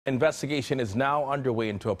Investigation is now underway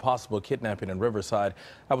into a possible kidnapping in Riverside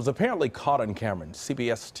that was apparently caught on camera.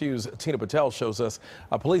 CBS 2's Tina Patel shows us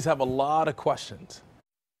police have a lot of questions.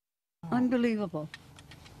 Unbelievable.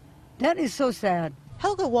 That is so sad.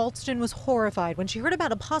 Helga Walston was horrified when she heard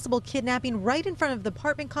about a possible kidnapping right in front of the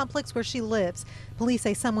apartment complex where she lives. Police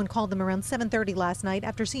say someone called them around 7:30 last night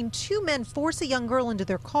after seeing two men force a young girl into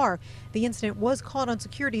their car. The incident was caught on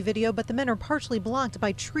security video, but the men are partially blocked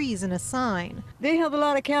by trees and a sign. They have a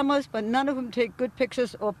lot of cameras, but none of them take good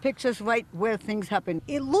pictures or pictures right where things happen.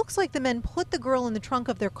 It looks like the men put the girl in the trunk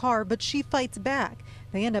of their car, but she fights back.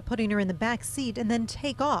 They end up putting her in the back seat and then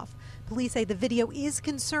take off. Police say the video is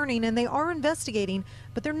concerning and they are investigating,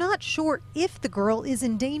 but they're not sure if the girl is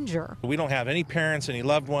in danger. We don't have any parents, any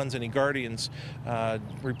loved ones, any guardians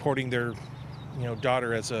reporting their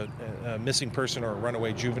daughter as a missing person or a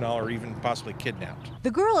runaway juvenile or even possibly kidnapped.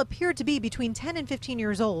 The girl appeared to be between 10 and 15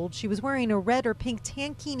 years old. She was wearing a red or pink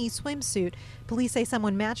tankini swimsuit. Police say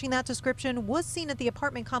someone matching that description was seen at the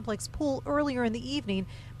apartment complex pool earlier in the evening,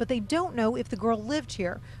 but they don't know if the girl lived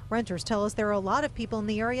here. Renters tell us there are a lot of people in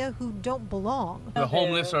the area who don't belong. The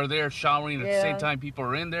homeless are there showering at the same time people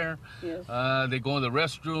are in there. Yes. They go in the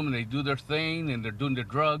restroom and they do their thing and they're doing their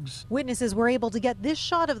drugs. Witnesses were able to get this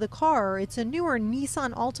shot of the car. It's a newer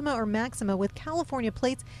Nissan Altima or Maxima with California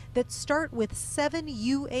plates that start with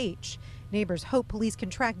 7UH. Neighbors hope police can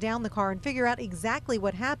track down the car and figure out exactly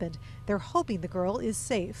what happened. They're hoping the girl is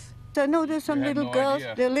safe. I know there's some little girls,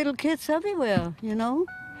 there are little kids everywhere,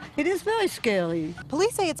 It is very scary.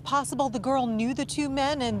 Police say it's possible the girl knew the two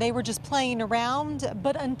men and they were just playing around,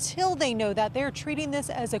 but until they know that, they're treating this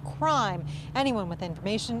as a crime. Anyone with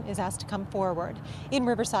information is asked to come forward. In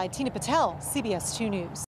Riverside, Tina Patel, CBS 2 News.